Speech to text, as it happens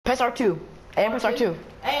Press R2. And press R2.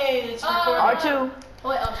 Hey, it's R2.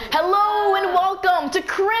 Wait, R2. Hello and welcome to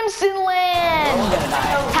Crimson Land.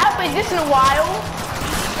 Haven't played this in a while.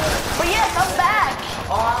 But yes, I'm back.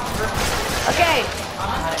 Okay.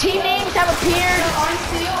 Team names have appeared.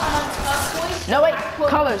 No, wait.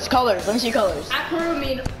 Colors. Let me see colors.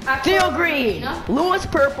 Theo green. Lewis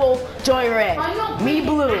purple. Joy red. Me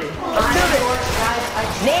blue. Let's do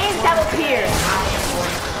this. Names have appeared.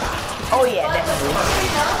 Oh yeah, definitely.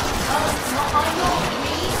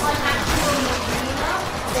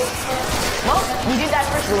 Well, you did that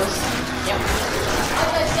first, Lewis. Yep.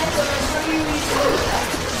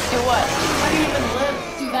 Do what?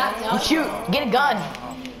 You shoot. Get a gun.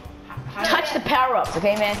 Touch the power-ups,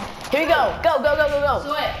 okay, man? Here we go. Go.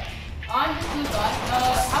 So wait, I'm the blue guy.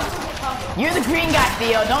 How do I get covered? You're the green guy,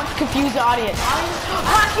 Theo. Don't confuse the audience.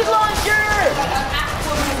 Rocket launcher!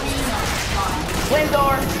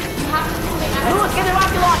 Flamethrower. Lewis, get the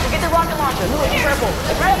rocket launcher. Lewis, it's purple.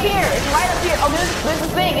 It's right up here. Oh, there's the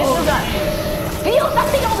thing. It's the gun. Theo, stop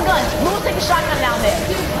taking all the guns. Lewis, take the shotgun down there.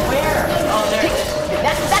 Where? Oh, there it is.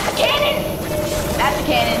 That's the cannon. That's the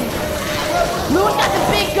cannon. Lewis got the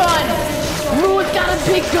big gun.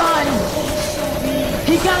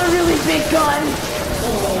 He got a really big gun.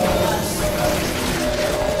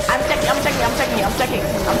 I'm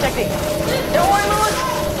checking. Don't worry, Lewis.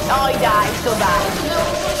 Oh, he died. Still died.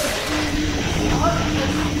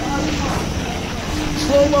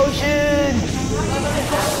 Slow motion.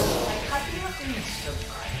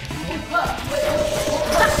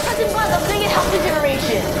 Stop touching buttons. I'm saying it helps the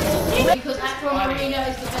generation. Because Aquamarina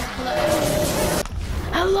is the best player.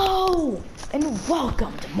 Hello and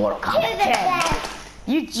welcome to Mortal Kombat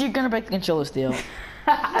 10. You're gonna break the controller, Theo.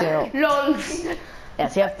 Lol.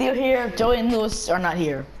 Yes, you have Theo here. Joey and Lewis are not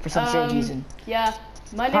here for some strange reason. Yeah.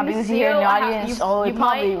 My name Probably is here in the Theo. audience, although he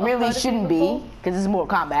probably really shouldn't be, because this is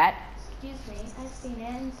Mortal Kombat. Excuse me, I've seen it,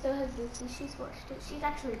 and so has Lucy. She's watched it. She's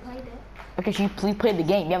actually played it. Okay, so you played the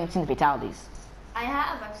game. You haven't seen the fatalities. I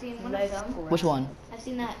have. I've seen one of them. Which one? I've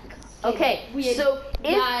seen that. Okay, so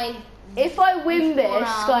guy. if I win this,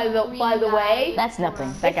 by the way, That's nothing.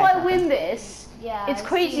 if I win this, Yeah, it's I've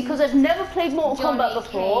crazy seen because I've never played Mortal Kombat Johnny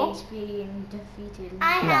before. Cage being defeated.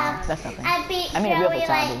 I No, have. that's nothing. I beat I mean, a real Joey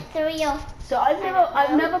fatality. like 3 or So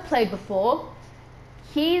I've never played before.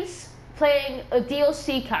 He's playing a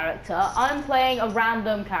DLC character. I'm playing a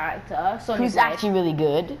random character. Sonic Who's Blade. actually really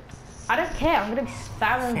good? I don't care. I'm gonna be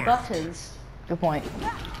spamming buttons. Good point.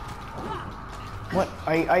 What?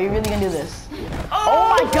 Are you really gonna do this? Oh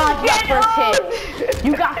my God! You got first hit.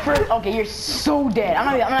 You got first. Okay, you're so dead. I'm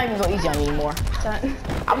not even gonna go easy on you anymore.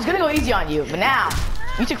 I was gonna go easy on you, but now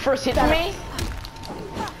you took first hit from me.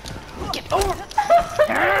 Get over.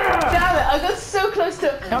 Damn it! I got so close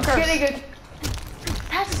to Don't curse. getting it.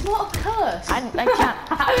 That's not a curse. I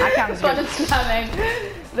can't as Button good.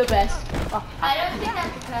 spamming. The best. Oh, I don't think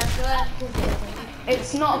that's a curse word.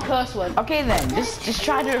 it's not a curse word. Okay then, just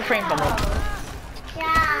try to refrain from it.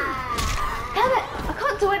 yeah. Damn it! I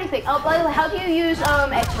can't do anything. Oh, by the way, how do you use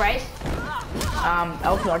X-rays?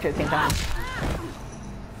 L2 and R2 at the same time.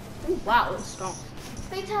 Ooh, wow, that's strong.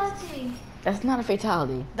 Fatality. That's not a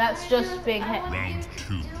fatality. That's just being hit. Round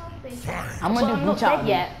 2. I'm gonna do I'm not dead brutality.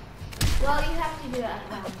 yet. Well, you have to do it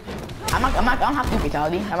at round. I don't have to do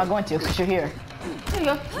fatality. I'm not going to, because you're here. There you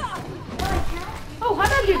go. Oh, how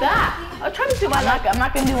did I do that? I'm trying to do my I'm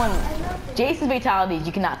not gonna do one. Jason's fatalities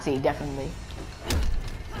you cannot see, definitely.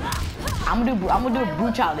 I'm gonna do a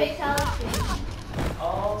brutality.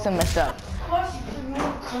 Fatality. Some messed up.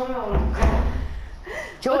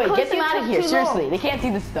 Joey, Because get them you out of took here. too Seriously, long. they can't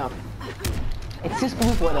see this stuff. It's too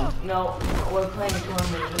spooky for them. No, we're playing a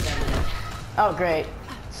tournament with them. Oh, great.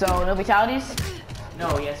 So, no fatalities?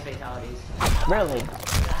 No, yes, fatalities. Really?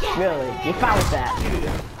 Really? You're fine with that? Dude,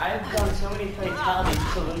 I've done so many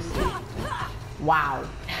fatalities to Lucy. Wow.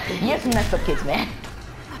 You have some messed up kids, man.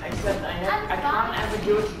 Except I can't ever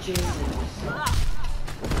do it to Jason.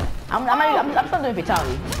 I'm not doing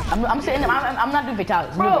fatality. I'm not doing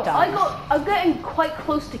fatalities. I'm Bro, doing fatalities. I'm getting quite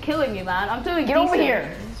close to killing you, man. I'm doing Get over decent.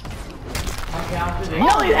 here. Okay, I'll do this.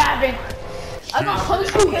 No, you haven't. I got close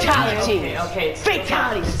to killing you. Fatality. Okay, it's three of us.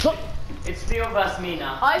 Fatalities. Look. It's 3 of us,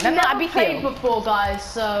 Mina. I've No, I never beat played you. before, guys,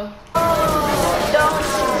 so... Don't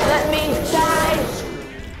let me die.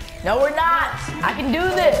 No, we're not. I can do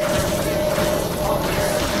this.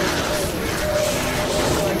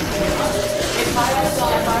 If I had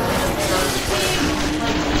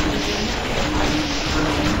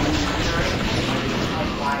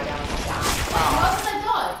How did I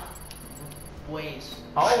die? Wait.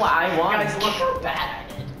 Oh, I won. Guys, look how bad I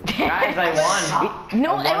did. Guys, I won.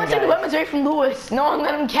 No, I won, everyone took the guys. weapons away from Lewis. No one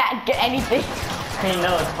let him get anything. You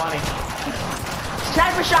know it's funny.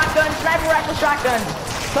 Sniper shotgun, sniper rifle shotgun.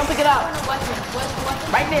 Come pick it up. Where's the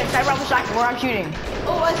weapon? Right there, sniper rifle shotgun where I'm shooting.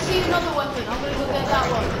 Oh, I see another weapon. I'm gonna go get that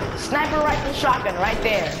one. Sniper rifle shotgun right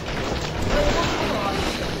there.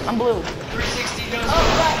 I'm blue. 360 goes. Oh,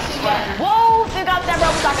 right, so yeah. Whoa, they got sniper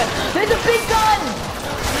rifle shotgun. There's a big gun.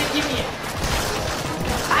 Give me it.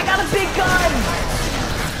 I got a big gun.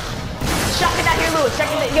 Shotgun out here, Lewis. Check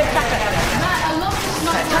it. You get a shotgun. Man, I love this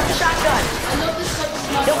sniper. Touch the shotgun. I love this type of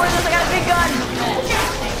sniper. Don't worry, Lewis, I got a big gun.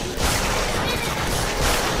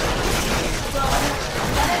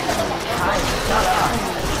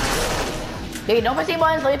 Hey, don't press any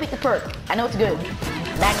buttons, let me pick the perk. I know it's good.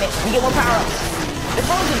 Magnet, we get more power-ups.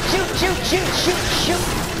 Explosion, shoot, shoot, shoot, shoot, shoot.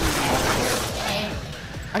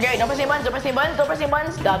 Okay, don't press any buttons, don't press any buttons, don't press any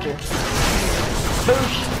buttons. Dodger.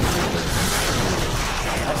 Boosh.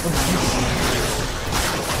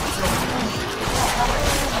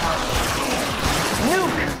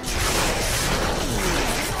 Nuke.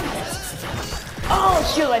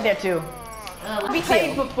 Oh, shoot right there too. We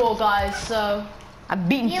played before, guys, so... I'm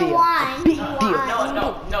beating You Theo. won. Beat You Theo.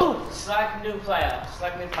 won. No. Select new player.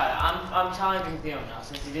 Select new player. I'm challenging Theo now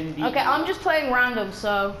since he didn't beat Okay, me. I'm just playing random,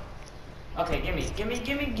 so... Okay, gimme.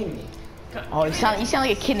 Oh, you sound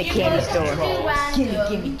like a kid in a candy store.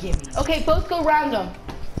 Gimme. Okay, both go random,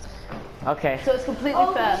 Okay. so it's completely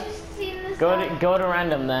Oh, fair. you just seen this Go to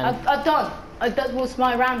random then. I've done. That was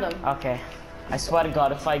my random. Okay. I swear to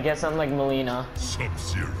God, if I get something like Melina.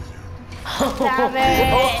 Damn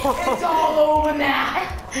it. It's all over now.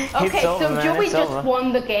 Okay, over, so man, Joey it's just over.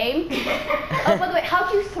 won the game. By the way, how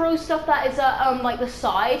do you throw stuff that is like the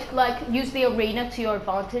side? Like use the arena to your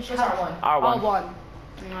advantage? R1. R1. R1.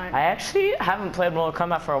 Right. I actually haven't played Mortal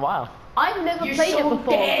Kombat for a while. I've never You're played so it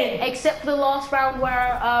before, dead. except the last round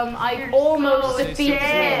where I almost defeated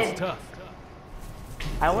dead. him.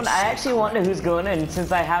 I actually wonder who's going in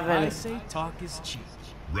since I I haven't. say talk is cheap.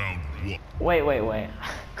 Round one. Wait.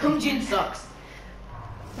 Kumjin sucks.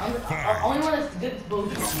 Only one that's good is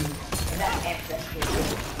both of you. And that's ancestry.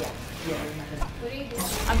 Yeah.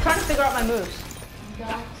 I'm trying to figure out my moves.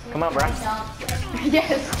 Come on, bro.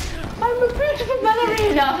 Yes, I'm a beautiful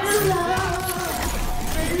ballerina.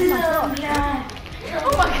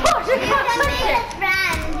 Oh my gosh, I You can't can be touch it. his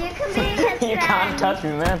friend. You can be his You can't friend. touch me,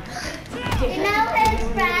 man. You know his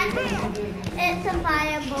friend? It's a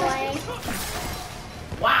fire boy.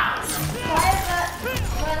 Wow.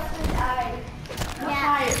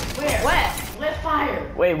 Yeah. Where? Left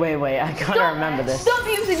fire. Wait. I gotta remember this. Stop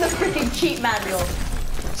using the freaking cheat manual.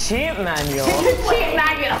 Cheat manual. Cheat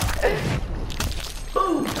manual.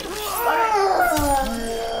 Boom.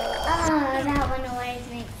 Oh, that one always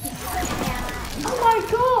makes me sad. Oh my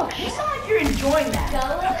gosh. You sound like you're enjoying that.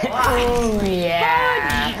 Oh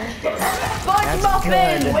yeah. Fudge That's muffin.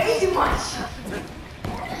 good. Way too much.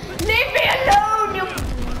 Leave me alone, you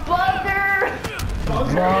bugger.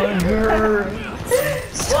 Bugger.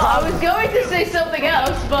 Well, I was going to say something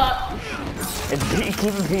else, but Keep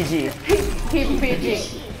it PG. keep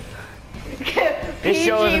PG. This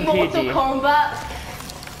show PG isn't Mortal PG. Kombat.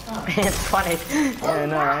 It's funny. Yeah, I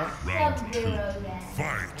know, right? Round two.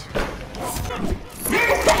 Fight.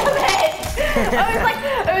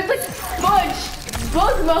 I was like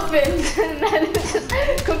fudge muffins, and then it just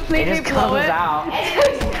It completely just blow comes it. out.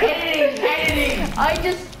 Editing. I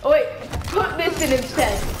just wait. Put this in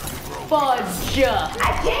instead. Fudge.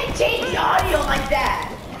 I can't change the audio like that.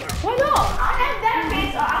 Why not? I have that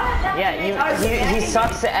face. I have that Yeah, he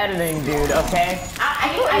sucks at editing, dude. Okay.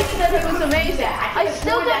 I said it was amazing. I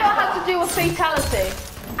still don't know how to do a fatality.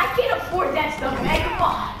 I can't afford that stuff, man. Come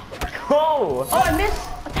on. Whoa. Oh, I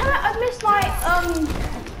missed my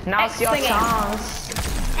Now's your X-thing. chance.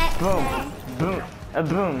 Boom.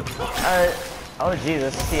 Boom. Oh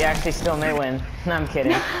Jesus, he actually still may win. No, I'm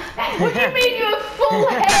kidding. What do you mean you have full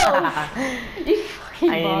health? You fucking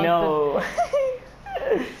I bastard. know.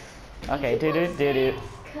 Okay, do.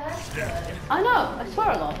 I know. I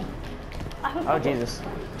swear a lot. Oh Jesus.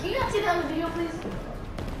 Can you not see that on the video,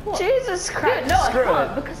 please? Jesus Christ. No, Screw I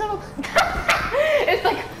can't it. because I'm. It's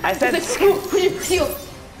like I said it's like screw.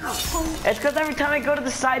 It's because every time I go to the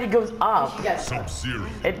side, it goes up. Sub-Zero.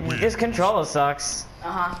 This controller sucks.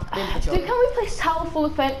 Dude, can we play Tower Full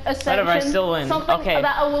of Ascension? Whatever, I still win. Something Okay.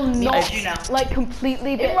 that I will not you know. like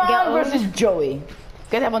completely get Imran over. versus Joey.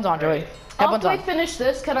 Get headphones on, Joey. Headphones After we on. finish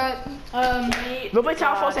this, can I We'll play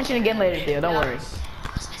Tower Fall Ascension again later, Theo. Don't worry. I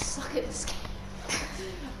suck at this game.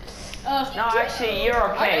 No, actually,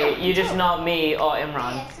 you're okay. You're just not me or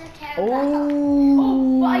Imran. It's a terrible.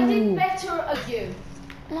 Oh, but I did better at you.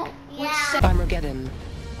 Yeah. Armageddon.